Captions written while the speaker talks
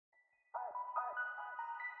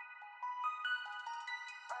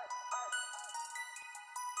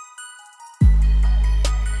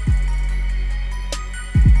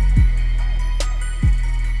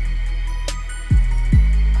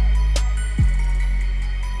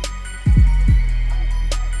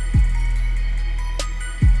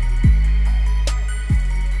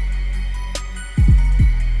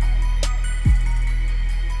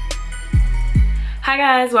Hi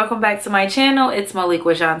guys, welcome back to my channel. It's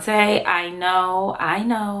MoliqueJuante. I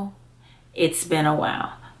know it's been a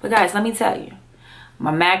while, but guys, let me tell you,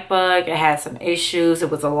 my MacBook, it had some issues. It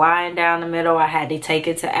was lying down the middle. I had to take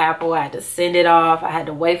it to Apple. I had to send it off. I had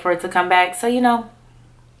to wait for it to come back. So you know,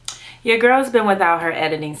 your girl's been without her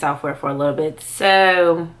editing software for a little bit,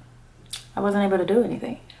 so I wasn't able to do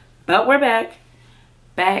anything. But we're back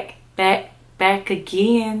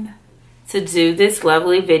again to do this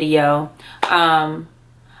lovely video.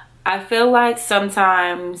 I feel like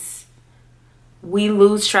sometimes we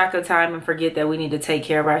lose track of time and forget that we need to take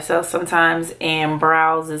care of ourselves sometimes, and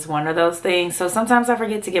brows is one of those things. So sometimes I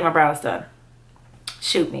forget to get my brows done.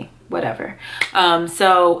 Shoot me, whatever.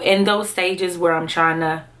 So in those stages where I'm trying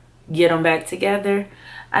to get them back together,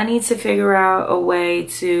 I need to figure out a way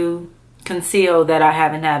to conceal that I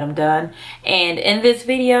haven't had them done. And in this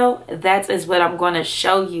video, that is what I'm going to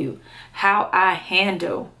show you, how I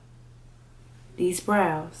handle these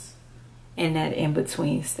brows in that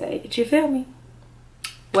in-between stage. You feel me?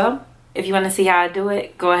 Well, if you want to see how I do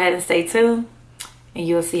it, go ahead and stay tuned and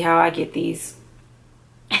you'll see how I get these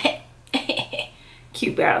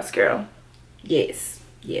cute brows, girl. Yes.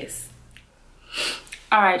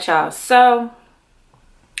 All right, y'all. So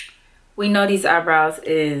we know these eyebrows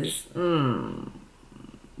is not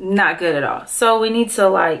good at all. So we need to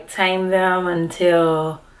like tame them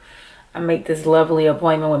until I make this lovely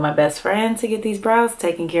appointment with my best friend to get these brows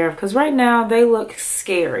taken care of, because right now they look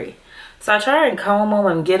scary. So I try and comb them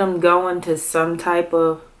and get them going to some type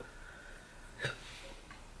of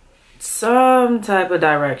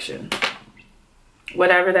direction,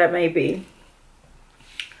 whatever that may be.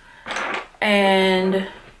 And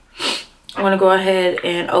I want to go ahead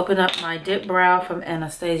and open up my dip brow from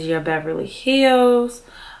Anastasia Beverly Hills.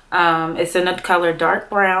 It's in the color dark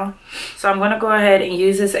brown. So I'm going to go ahead and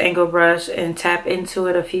use this angle brush and tap into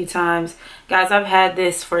it a few times. Guys, I've had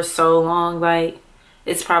this for so long, like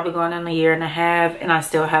it's probably going on 1.5 years, and I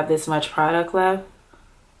still have this much product left.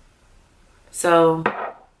 So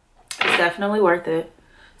it's definitely worth it.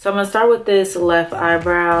 So I'm going to start with this left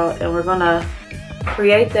eyebrow, and we're going to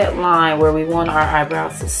create that line where we want our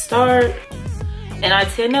eyebrows to start. And I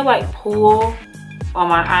tend to like pull on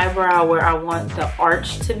my eyebrow where I want the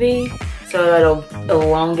arch to be, so that it'll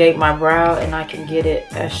elongate my brow and I can get it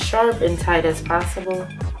as sharp and tight as possible.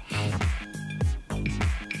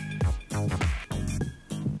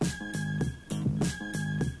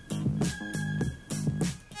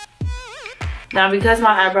 Now, because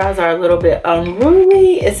my eyebrows are a little bit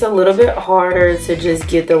unruly, it's a little bit harder to just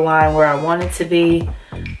get the line where I want it to be.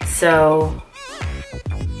 So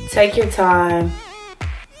take your time,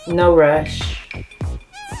 no rush.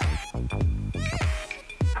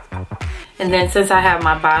 And then since I have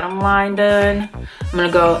my bottom line done, I'm gonna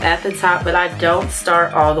go at the top, but I don't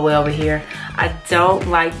start all the way over here. I don't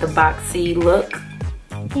like the boxy look,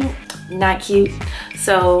 not cute.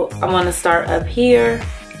 So I'm gonna start up here.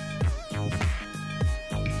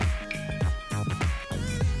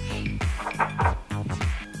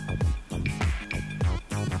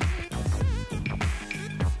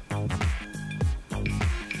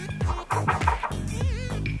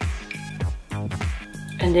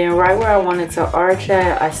 And then right where I want it to arch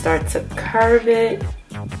at, I start to curve it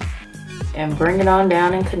and bring it on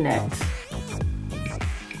down and connect.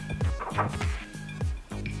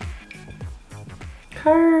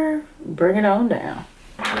 Curve, bring it on down.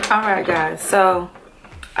 All right, guys, so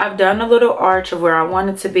I've done a little arch of where I want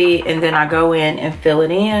it to be, and then I go in and fill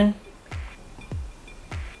it in.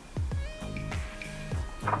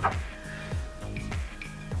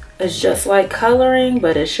 It's just like coloring,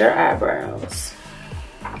 but it's your eyebrows.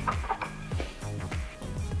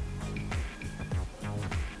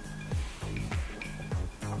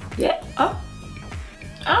 Yeah. Oh.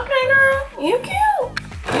 Okay, girl. You cute.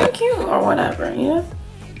 You cute, or whatever. Yeah.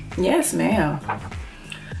 Yes, ma'am.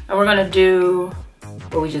 And we're gonna do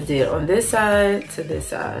what we just did on this side to this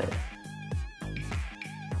side.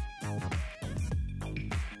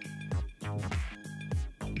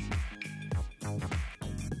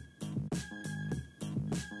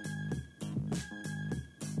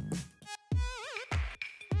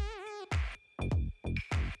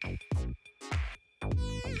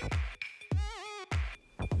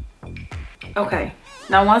 Okay,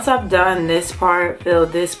 now once I've done this part,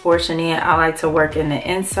 filled this portion in, I like to work in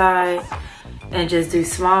the inside and just do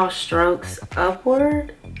small strokes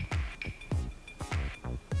upward.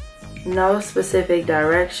 No specific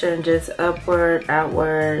direction, just upward,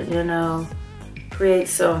 outward, you know, create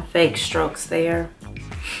some fake strokes there.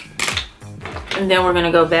 And then we're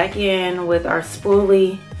gonna go back in with our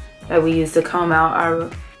spoolie that we used to comb out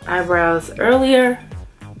our eyebrows earlier.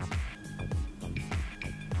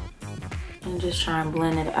 just try and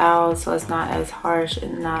blend it out so it's not as harsh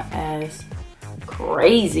and not as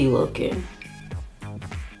crazy looking.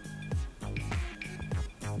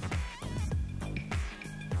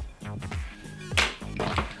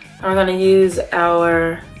 We're gonna use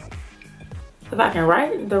our, if I can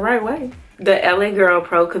write it the right way, the LA Girl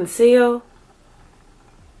Pro Conceal.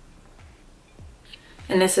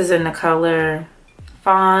 And this is in the color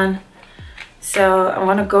Fawn. So I'm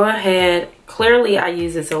gonna go ahead, clearly I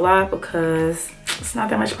use this a lot because it's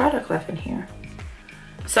not that much product left in here.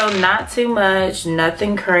 So not too much,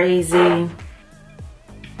 nothing crazy.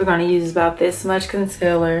 We're gonna use about this much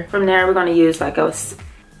concealer. From there, we're gonna use like it's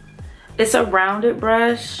a rounded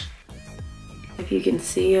brush, if you can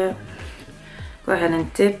see it. Go ahead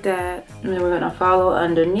and dip that. And then we're gonna follow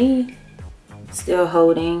underneath, still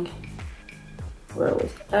holding where it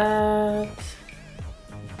was at.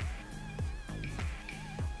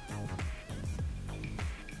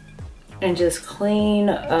 And just clean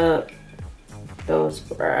up those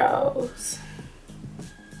brows.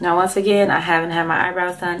 Now, once again, I haven't had my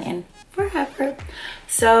eyebrows done in forever.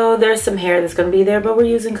 So there's some hair that's gonna be there, but we're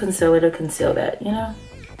using concealer to conceal that, you know?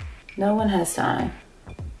 No one has time.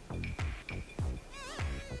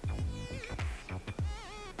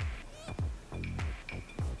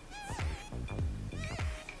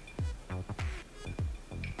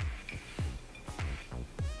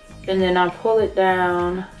 And then I pull it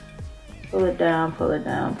down, pull it down, pull it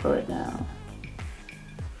down, pull it down.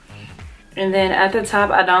 And then at the top,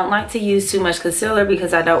 I don't like to use too much concealer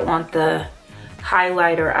because I don't want the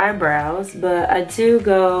highlighter eyebrows, but I do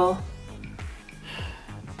go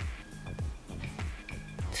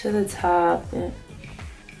to the top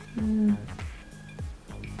and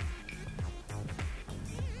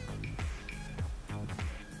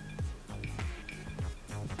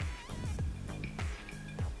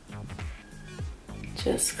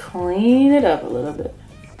just clean it up a little bit.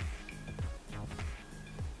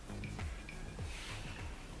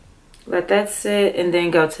 Let that sit and then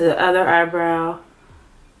go to the other eyebrow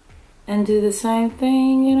and do the same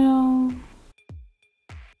thing, you know.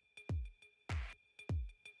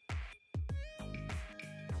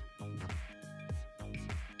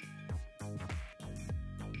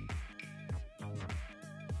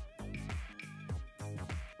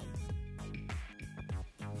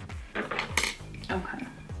 Okay.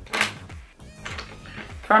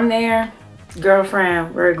 From there,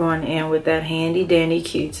 girlfriend, we're going in with that handy dandy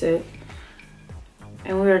Q-tip.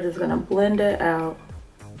 And we're just gonna blend it out.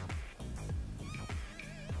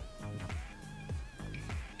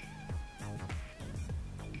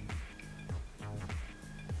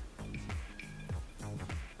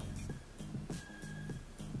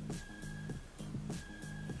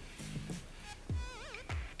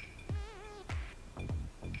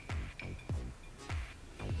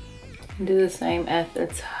 Do the same at the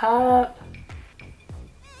top.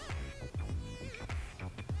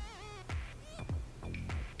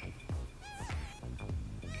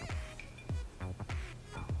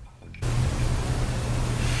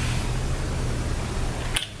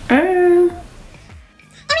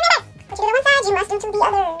 To the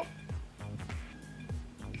other.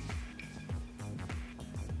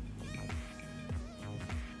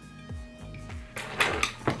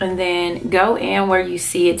 And then go in where you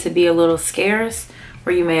see it to be a little scarce,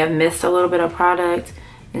 where you may have missed a little bit of product,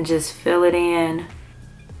 and just fill it in.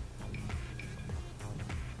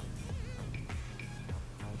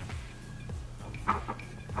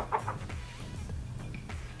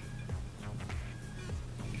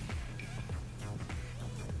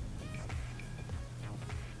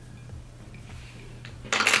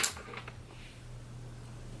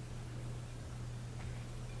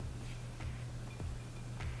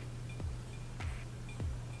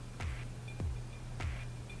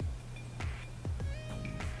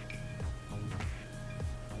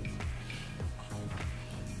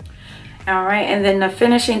 All right, and then the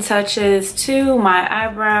finishing touches to my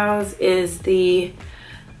eyebrows is the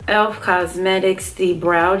e.l.f. Cosmetics, the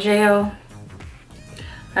brow gel.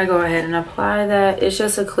 I go ahead and apply that. It's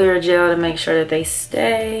just a clear gel to make sure that they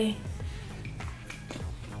stay.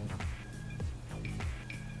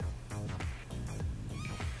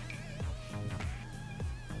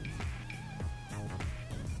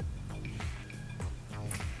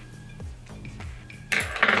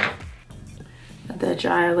 Let that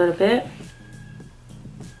dry a little bit.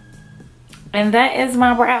 And that is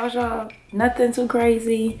my brows, y'all. Nothing too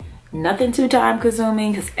crazy, nothing too time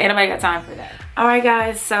consuming, because ain't nobody got time for that. All right,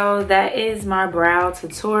 guys, so that is my brow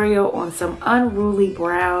tutorial on some unruly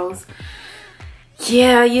brows.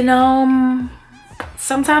 Yeah, you know,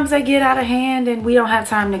 sometimes they get out of hand and we don't have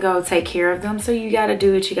time to go take care of them. So you got to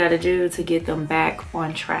do what you got to do to get them back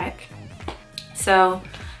on track. So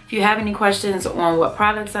if you have any questions on what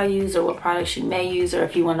products I use or what products you may use, or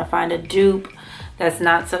if you want to find a dupe that's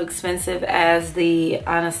not so expensive as the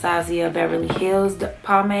Anastasia Beverly Hills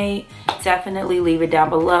pomade, definitely leave it down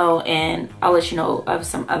below and I'll let you know of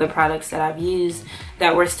some other products that I've used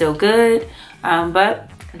that were still good.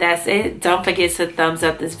 But that's it. Don't forget to thumbs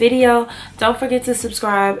up this video. Don't forget to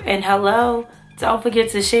subscribe, and hello, don't forget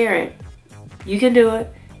to share it. You can do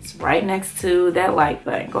it. It's right next to that like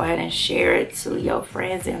button. Go ahead and share it to your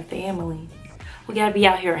friends and family. We gotta be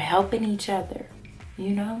out here helping each other,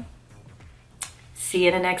 you know? See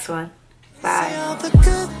you in the next one. Bye. See all the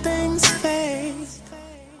good things fade.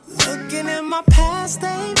 Looking at my past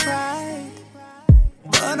ain't right,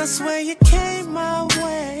 but I swear you came my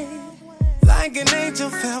way like an angel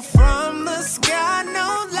fell from the sky.